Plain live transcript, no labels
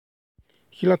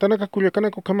Hilatanaka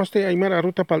Culiacanaco Camaste Aymar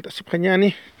Aruta Palta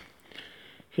Sipjañani.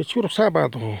 Hechuro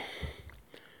sábado.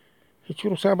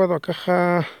 Hechuro sábado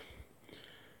akaja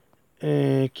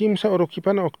kimsa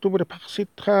orokipana octubre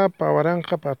paksitja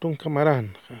pawaranja patun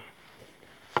camarán.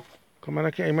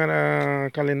 Camaraki Aymara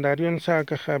calendario sa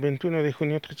akaja 21 de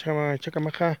junio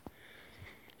chakamaja.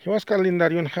 Hiwas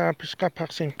calendario ja pisca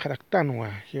paksin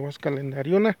karaktanwa. Hiwas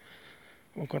calendario na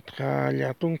okatja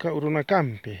yatunka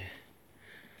urunacampe.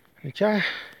 Nicha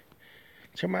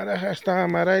chamara hasta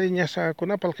marariña sa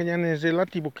kunapal cañanes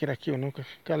relativo que era aquí, ¿no?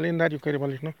 Calendario que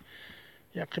vale, ¿no?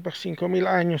 Ya que para 5000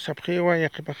 años apjewa, ya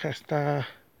que para hasta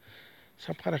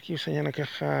para aquí señala que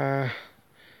hasta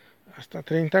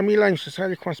 30.000 años se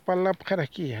sale con espalda para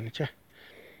aquí, ¿no?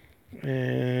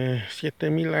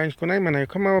 7000 años con Aymar, ¿no?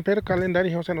 Como pero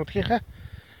calendario o sea no tija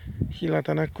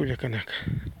hilatana Culiacanaka.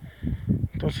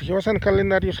 Entonces yo san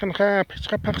calendario san ja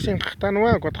pesca paxin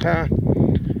tanwa gotja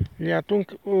liatung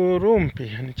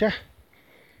urumpi, ¿no?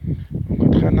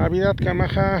 Gotja Navidad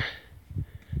kamaja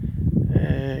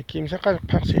kimsa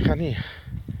paxi jani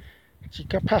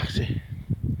chica paxi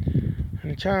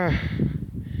ancha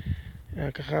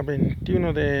caja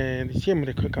 21 de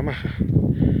diciembre que kamaja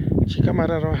chica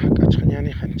mararo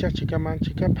kachanyani ancha chica man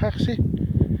chica paxi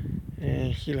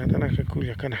hilatana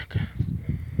Culiacanaka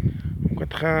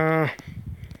gotja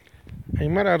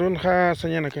Aymar arunja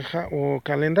señana caja o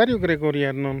calendario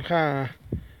gregoriano ja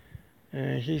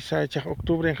hisa cha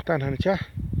octubre tan ancha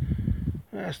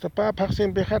hasta pa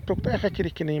paxin beja tokta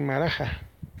kirikini maraja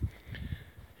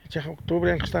cha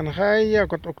octubre están jaya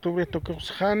got octubre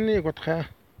tokos jani got ja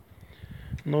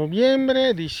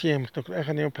noviembre diciembre tokta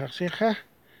jani paxija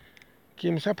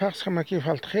kimsa paxa maki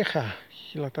faltjeja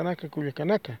hilatanaka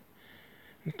Culiacanaka.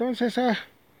 Entonces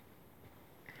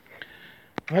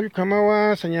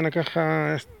alkamawa señana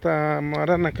caja esta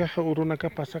marana caja urunaka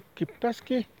pasa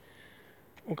kiptaski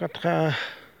ukatja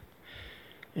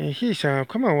hisa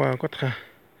kamawa kotja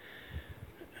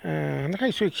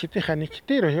nakay suiksite jani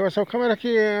kitiro yo sa kamara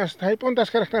ki hasta hay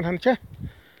puntas karaktan hancha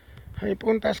hay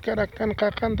puntas karaktan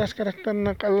qakantas karaktan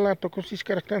nakalla tokusis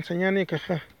karaktan señani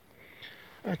caja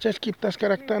achas kiptas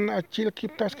karaktan achil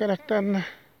kiptas karaktan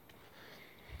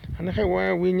anaka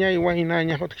wa wiñay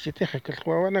waynaña hotkiteja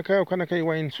kalwawana ka kanaka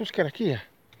wayn sus karakia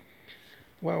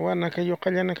wawana ka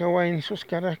yoqallana ka wayn sus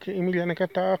karaki emiliana ka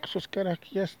taq sus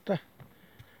karakia hasta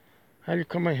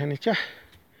alkamay hanicha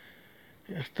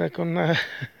hasta con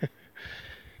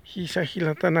hisa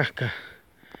hilatanaka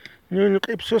ñuñu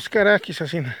qipsus karakis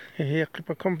asina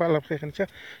yaqipa compala hanicha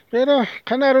pero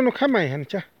kanaro no kamay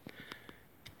hanicha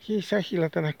hisa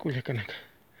hilatanaka Culiacanaka.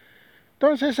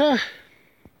 Entonces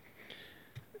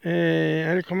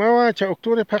alkamawa cha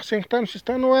octubre paxen tan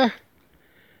sistanwa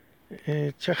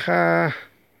chaja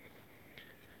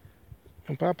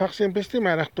pa paxen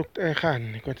bestimara tuk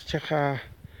jan ko chaja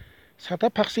sata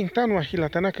paxen tanwa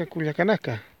hilatanaka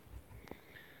Culiacanaka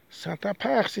sata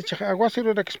paxi chaja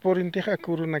aguasiro exporinteja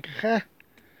kurunaka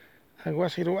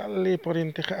aguasiro ali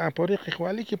porinteja poriki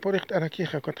wali ki porikt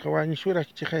arakija ko tawani shura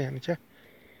chaja yancha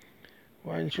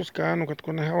وانشوس كانوا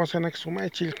كتكون هواسنك سماي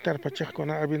تشيلكتر بتشيخ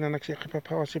كنا أبينا نكسي خباب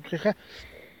هواسي بخيخة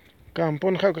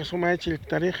كامبون خاو كسماي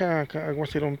تشيلكتريخة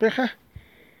كأغواسيرون بخيخة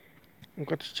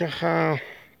وكتشيخة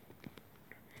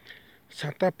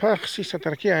ساتا باخسي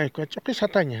ساتركيا كتشوكي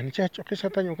ساتانيا نشاه تشوكي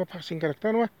ساتانيا وكباخسين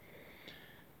كاركتانوا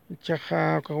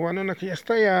تشيخة كوانو نكي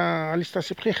استايا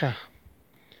أليستاسي بخيخة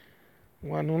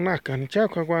وانو ناكا نشاه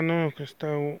كوانو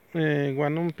كستاو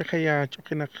وانو بخيا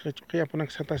تشوكي نك تشوكي أبونك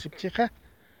ساتاسي بخيخة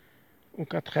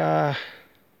ukatja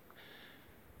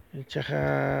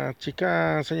chaja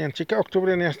chica señan chica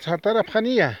octubre ni hasta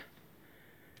tarapjanía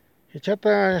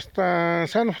chata hasta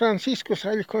San Francisco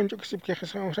sale con yo que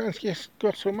San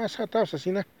Francisco su más ataos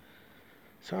así na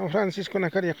San Francisco na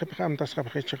caria que pamtas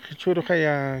churu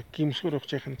kaya kim suru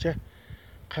chechancha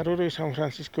karuru San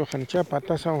Francisco hancha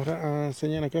pata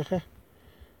señana caja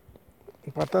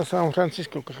pata San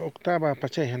Francisco octava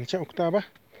pache hancha octava.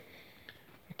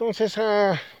 Entonces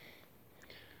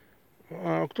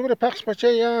octubre pax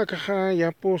pachaya caja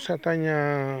ya pusa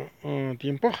taña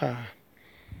tiempo ja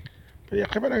pero ya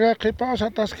que para que pausa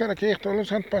atascar aquí todos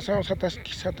los han pasado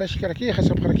atascar aquí ja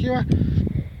para aquí va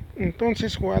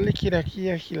entonces wali kira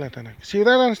aquí hilatana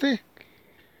ciudadanos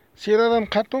ciudadan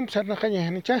katum sarna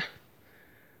caña nicha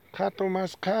kato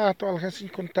más kato algasi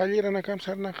con tallera na cam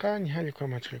sarna caña hali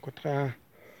como chico contra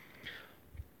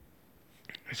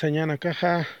señana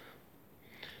caja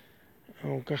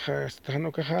o caja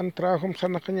estano caja trabajo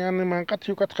sana cañana mancat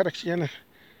yucat corrección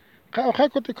cao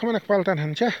jaco te como faltan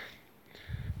hancha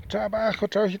trabajo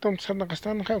trabajito sana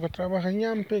castan jaco trabaja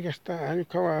ñampe que está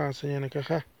alcawa señana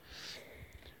caja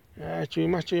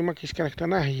Chuyma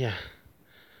kiskanaktanaya.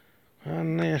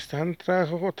 Hasta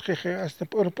trabajo otjeje hasta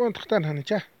por ponto tan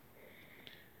hanicha.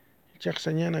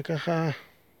 Chaksañana caja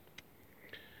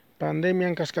pandemia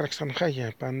en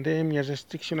cascaraksanjaya. Pandemia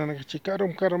restriction anaka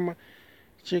chikarum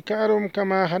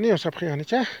kama hanio sapri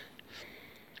hanicha.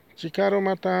 Chikarum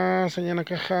mata señana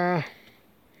caja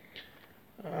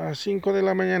a 5 de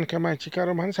la mañana kama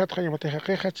chikarum hansat hanya bateja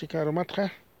queja chikarum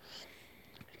matja.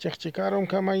 Chikarum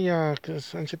kama ya que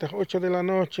sanchita 8 de la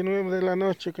noche, 9 de la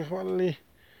noche que vale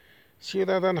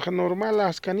ciudadana normal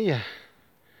ascanía.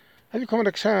 Allí como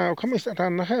está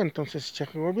tan entonces el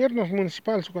gobierno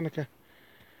municipal su que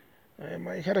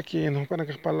me dijera que no para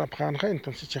que para la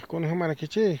entonces con humana que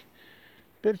che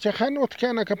pero chajan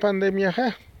otcana que pandemia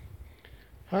ja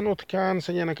han otcan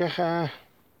señana que ja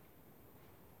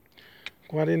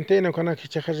cuarentena con que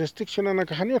chaja restricción ana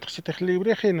que han otro se te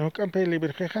libre no campe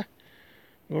libre ja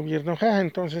gobierno ja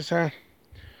entonces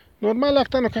normal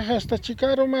acta no que hasta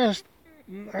chicaro más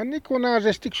ani con una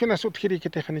restricción a su que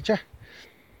te janicha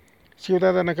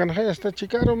ciudadana canja hasta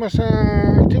chicaro más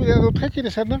actividad otra quiere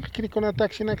ser no quiere con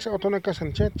taxi nax autona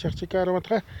casan chat chicaro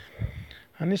otra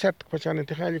anisat pachane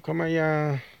te jali como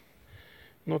ya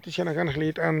noticia na ganas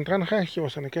lit an tranja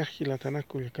hiwasana que gilatana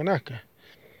kanaka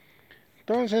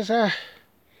entonces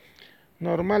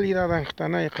normalidad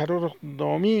anjtana y carur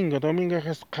domingo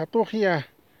es catogia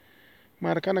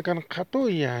marcana can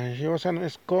catuya hiwasana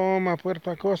es coma puerto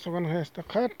acosto con esta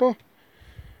cato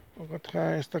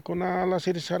otra esta con ala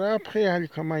sirisarap hali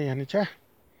como ya nicha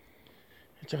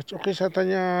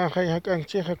Chokisataña hayakan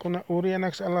cheja kuna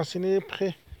urianax ala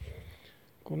sinipje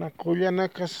kuna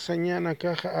kullanakas sañana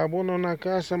caja abono na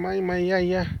casa may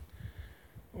mayaya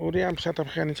uriam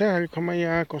satapjanicha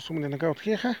halkomaya costumbre na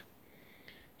cautjeja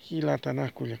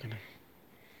hilatana kullakana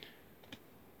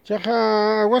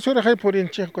chaja wasura hay por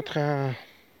inche kotra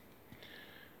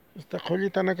esta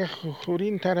collitana ka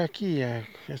jurin tarakia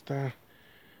esta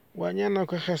Guañana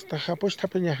que hasta japush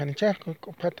tapiñaja ni chaco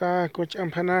pata coch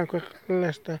ampana que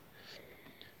hasta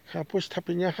japush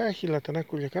tapiñaja hilatana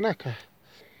kuyakanaka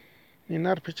ni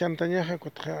nar pichantañaja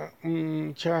contra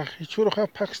cha hichuroja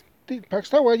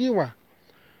paxta wayiwa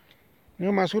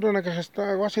no masuro na que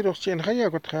hasta guasiro chenjaya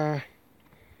contra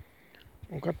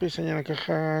un capisañana que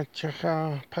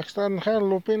chaja paxtan ja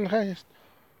lupin ja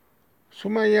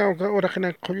sumaya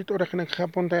orajena collito orajena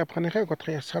japonta apjaneja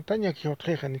contra sataña que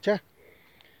otreja ni cha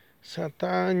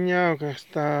Sataña que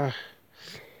está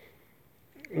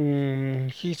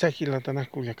hisa hilatana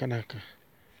kuyakanaka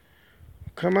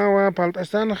kamawa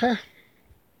paltastanja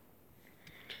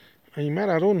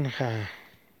Aymar arunja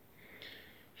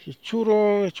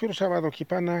hichuro sábado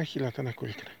kipana hilatana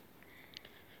kuyakana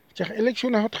cha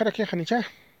elecciona otra que janicha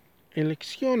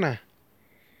elecciona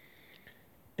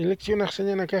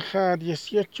señana caja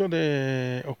 18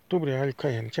 de octubre al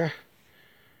cayancha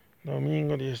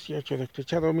Domingo 18 de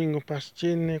octubre, domingo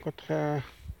paschine contra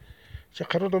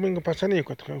Chacaro domingo pasani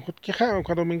contra Jutquija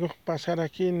o domingo pasar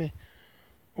aquí ni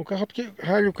o cajotki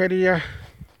hayucaría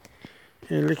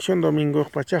elección domingo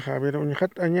pachaja, a ver,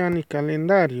 uñajat añani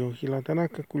calendario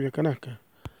hilatanaka cuyacanaka.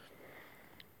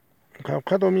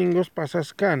 Cada domingos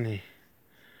pasascane.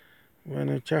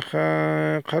 Bueno,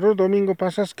 chaja caro domingo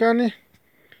pasascane.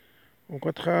 O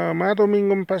contra más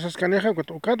domingo pasascaneja,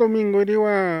 o cada domingo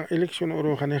iría elección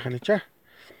orojaneja nicha.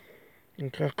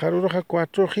 Caruroja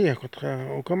 4 días,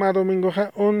 o cada domingo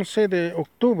 11 de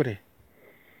octubre.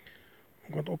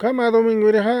 O cada domingo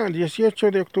iría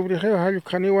 18 de octubre,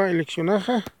 hayucaniwa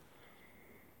eleccionaja.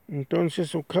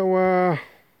 Entonces, o cada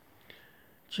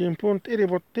chimpun tiri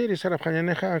botiri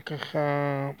sarapañaneja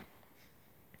caja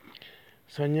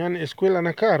sañan escuela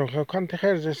nakaro,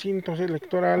 cantejer recintos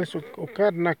electorales o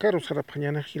cada nakaro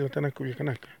sarapañaneja gilatana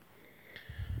cuyacanaka.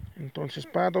 Entonces,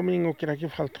 para domingo quiera que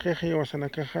faltreje o sana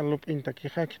caja lup inta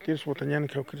queja que tienes botañano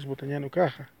que quieres botañano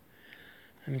caja.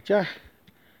 Anicha,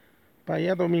 para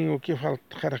ya domingo que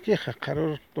faltara queja,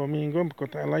 caro domingo,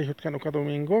 porque alay hutkan o cada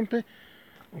domingo,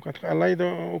 o cada alay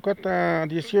o cada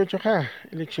 18 ja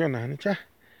elecciona, anicha.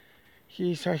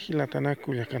 Hisa hilatana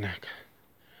cuyacanaka.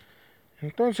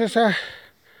 Entonces,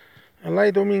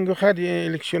 alay domingo ja de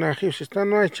elecciona, si está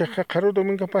no hay chaja, caro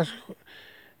domingo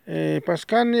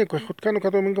pascani, que jutkano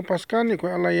cada domingo pascani, que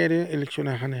alay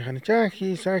elecciona hanicha,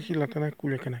 hisa hilatana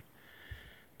cuyacanaka.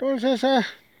 Entonces,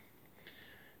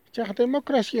 chaja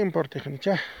democracia importa,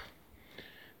 hanicha.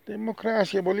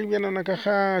 Democracia boliviana na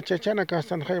caja, chachana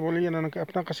castan jai boliviana na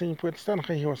apnaka sin puestan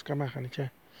jai huascama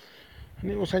hanicha.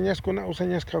 Ni usañas kuna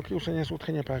usañas kauki usañas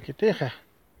utjaña pa que teja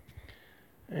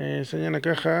señana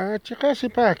caja chica si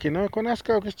pa que no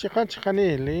conazca o que chica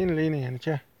chicani lein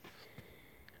hanicha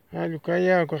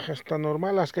Ayukaya hasta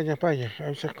normal askallapaya. A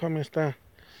veces come está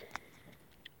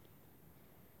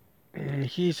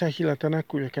hisa hilatana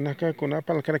kuyakanaka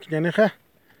kunapal karakiyaneja.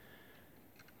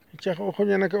 Chajo ojo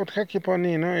yanaka otkaki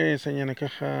poni no señanaka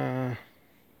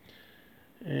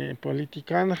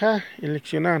politikanja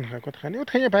eleccionanja kotjani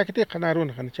otkaya pakiti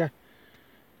qanaruna qancha.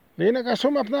 Lina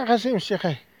suma apna qasim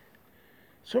shekhay.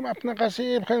 Suma apna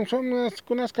qasib khan sum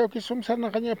kunas kawki sum sarna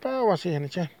qanya pa wasi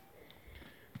hanicha.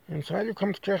 Ensayo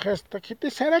kam hasta kiti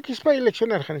sara kispa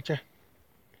eleccionar hanicha.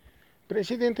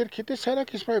 Presidente kiti sara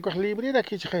kispa ko libre ra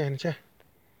kichhay hanicha.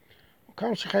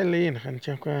 Kam shekhay lein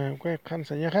hanicha ko kan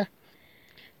sanyaja.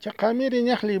 Cha qamiri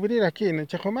ñaq libre ra kina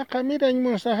cha khoma qamiri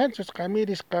añmusahan sus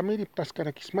qamiri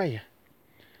taskara kismaya.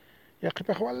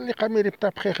 Yaqipaq wali qamiri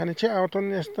tapqe hanicha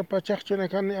auton esta pachaqchuna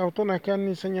kan autona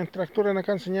kan señan tractora na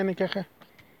kan señani kaja.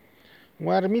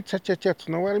 Warmitza chachat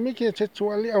no warmiki chach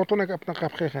wali autona kapna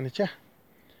qapqe hanicha.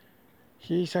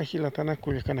 Hisa hilatana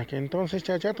kulikanaka. Entonces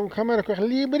chachato cámara ko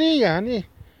libre yani.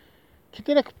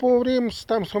 Kitira pobre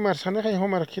estamos homar sanaga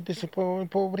homar kitisi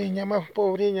pobre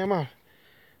ñama.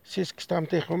 Si es que estamos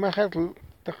te homar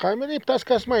ta qamiri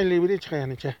taskas may libre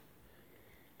chayanicha.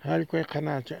 Hal ko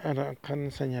qanacha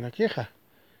kan señana queja.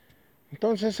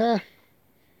 Entonces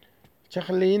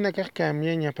chaqleina ka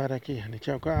cambiaña para aquí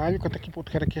hanicha ka algo ta kiput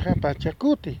queja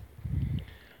pachacuti.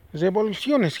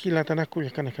 Revoluciones hilatana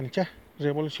kulikanaka hanicha.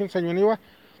 Revolución sañoniwa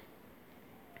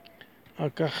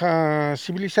acá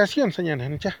civilización señana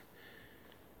hanicha.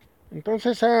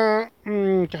 Entonces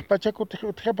pachacut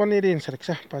poner en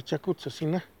serxa pachacut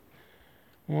sina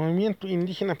movimiento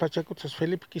indígena pachacut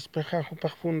Felipe Quispeja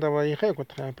fundaba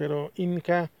pero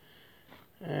inca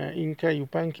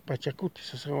yupanki pachacut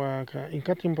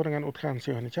inca tiempo rangan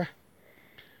utjansi hanicha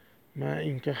ma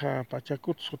inca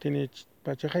pachacut tiene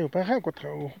pachaja yupaja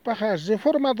paja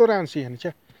reformadoransi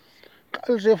hanicha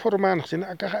al reforman sin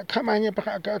acá camaña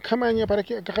para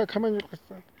que acá camaña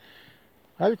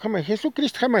al como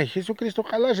Jesucristo jamás Jesucristo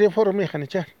ala reforme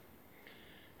hanicha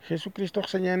Jesucristo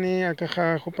señani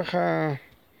acá jupaja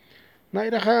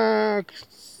nairaja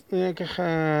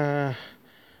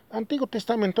Antiguo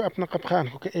Testamento apna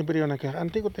kapjan que hebreo na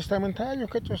Antiguo Testamento ayo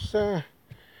kachos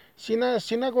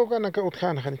sinagoga na ka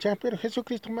utjan hanicha pero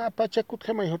Jesucristo ma pachakut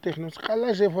jamás hotejnos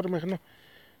ala reforme no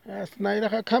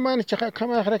nairaja kamani chaja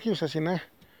kama rakiusa sina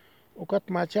ukat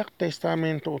machak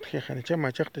testamento utjehanicha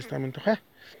machak testamento ja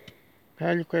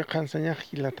Hallo que cansaña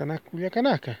hilatana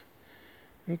kuyakanaka.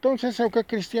 Entonces auka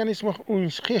cristianismo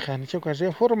unshija ni choka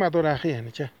reformadora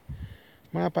nicha.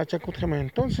 Ma pachakut jama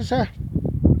entonces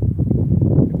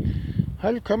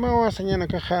hallo kama wasañana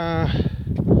kaja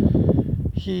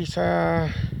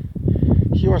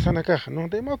hiwasana kaja no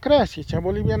democracia cha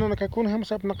boliviano na kakun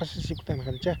hamsa na kasisikutan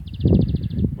hancha.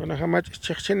 Bueno jamás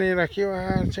chechene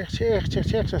rakiwa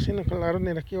chech así claro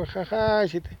ne rakiwa jaja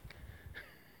shite.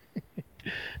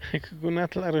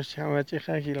 Kunatla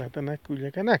rochawacheja hilatana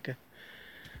kuyakanaka.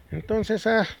 Entonces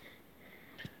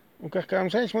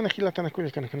ukakkamsais mana hilatana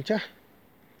kuyakanaka.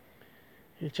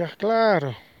 Y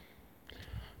claro.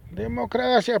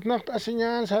 Democracia apnaq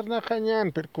asiñan sarna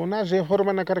qañan pero kuna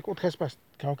reforma na karak utjespas.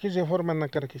 Kauki reforma na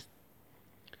karakis.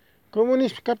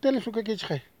 Comunismo capitalismo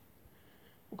kakichhay.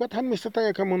 Ukathan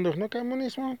mistataya kamundos no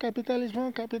comunismo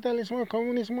capitalismo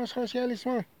comunismo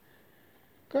socialismo.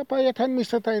 Kapaya tan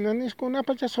mistatay no nis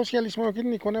kunapachas socialismo aquí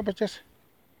ni kunapachas.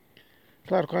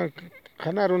 Claro,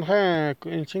 ganaron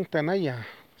en chintanaya,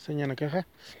 señana queja.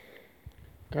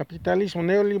 Capitalismo,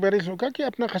 neoliberalismo, kaki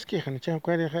apnajas quejan,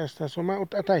 hasta suma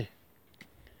utatay.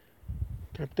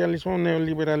 Capitalismo,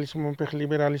 neoliberalismo,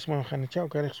 liberalismo, hanichao,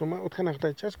 kare suma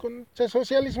utjanachas con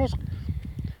socialismos.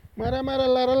 Mara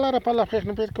lara para la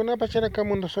pero kunapachara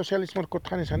kamundo socialismo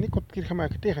kotjanisani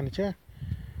kotkirjamaktej hanicha.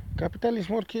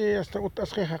 Capitalismo que hasta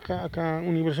utasjeja acá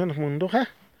universidad mundo ja.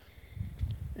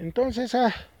 Entonces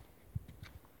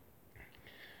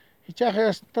y chaje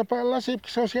hasta para las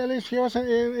socialismo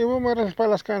y moral para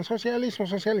las can socialismo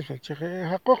chaje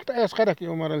hakokta es cara que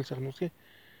moral se no sé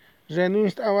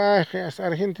renuncia abaje hasta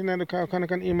Argentina no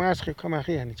kan imas que como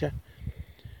nicha.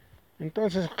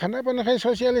 Entonces kana para el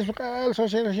socialismo al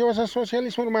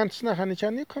socialismo mantes na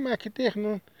nicha ni como aquí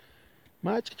no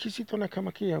mach kisito na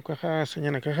kama kia kaja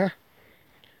señana kaja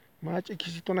mach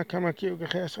kisito na kama kia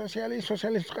kaja socialismo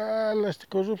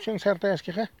corrupción sarta es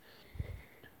kaja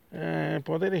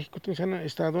poder ejecutivo sana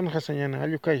estado na señana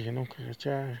ayukai no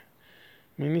kaja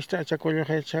ministra chacollo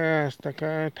kaja hasta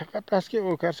acá takatas que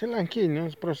o cárcel aquí no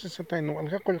proceso ta no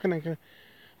alga collo kana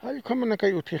ay como na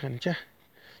kai utijan cha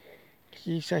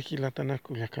quizá hilatana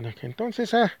kuya kana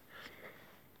entonces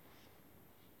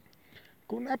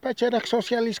kunapa charak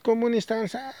socialista comunista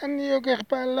anio que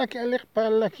pala que aler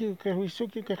pala que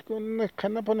wisuki que con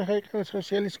kanapa na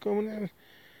socialista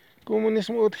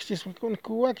comunismo utxis con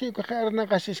kuwaki que harna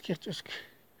gasis que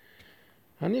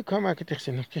ani kama que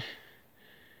terceno que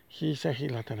hisa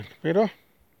hilatanak pero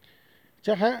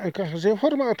chaja que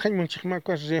reforma utxañ munchima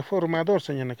que reformador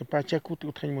señana que pachakuti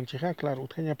utxañ munchija claro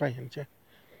utxaña payancha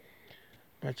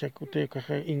pachakute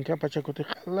que inca pachakute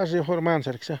la reforman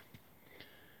sarxa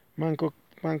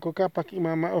manco capac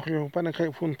imama ojo pana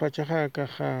que fun pachaja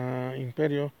caja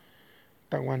imperio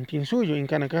tawantin suyo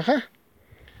incana caja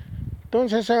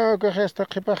entonces caja esta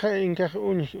que paja inca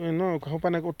no caja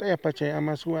pana que pacha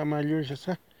amasu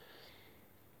amayusa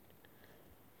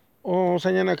o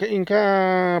señana que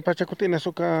inca pachakutina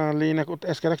suka lina que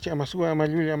escarachi amasu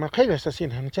amayuya amajaila esta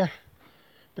sin hancha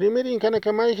primero incana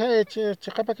que maija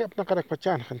chaqapa que apna carak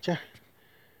pachan hancha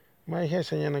maija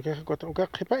señana que cuatro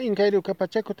que incairo que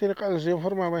pachaco tiene que se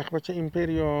forma baja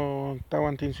imperio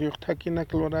tawantin suyo takina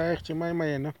clora chimay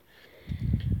mayeno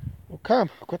o cam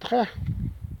cuatro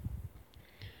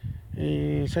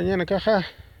y señana caja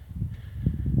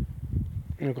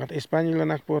España la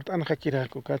nakport an hakira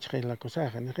ko kachre la cosa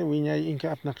ne wiña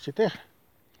inka apnak chite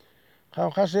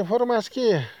ha se formas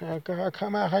que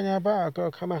kama hanya ba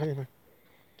kama hanya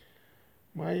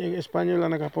may España la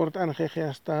nakport an jeje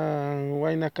hasta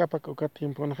waina capa ko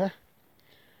tiempo na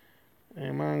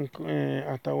man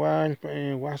atawal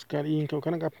waskar inka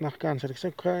kana apnak cancer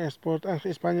se ka sport an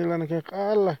España la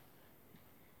nakala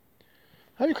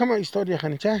hay kama historia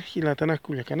hancha hilatana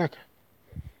kuya kanaka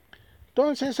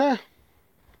entonces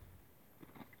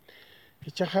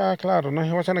Ichaja, claro, no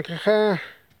es a caja,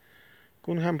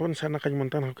 con hampon sana que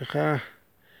montan caja,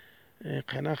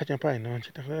 cana cachapay, no,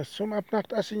 chita, suma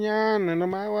apnact asinyan, no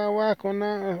mawa, con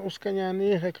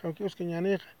uscañani, creo que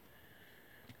uscañani,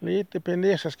 le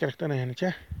depende esas características,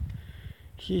 ya,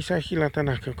 quizá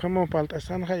gilatana, como palta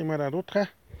sanja y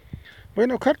maradutra.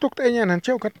 Bueno, cartok teñan,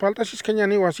 hancha, cat palta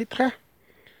siscañani wasitra,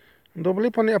 doble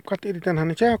pone apcat iritan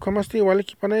hancha, como este igual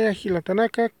que pone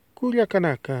gilatanaka, cuya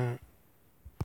canaka.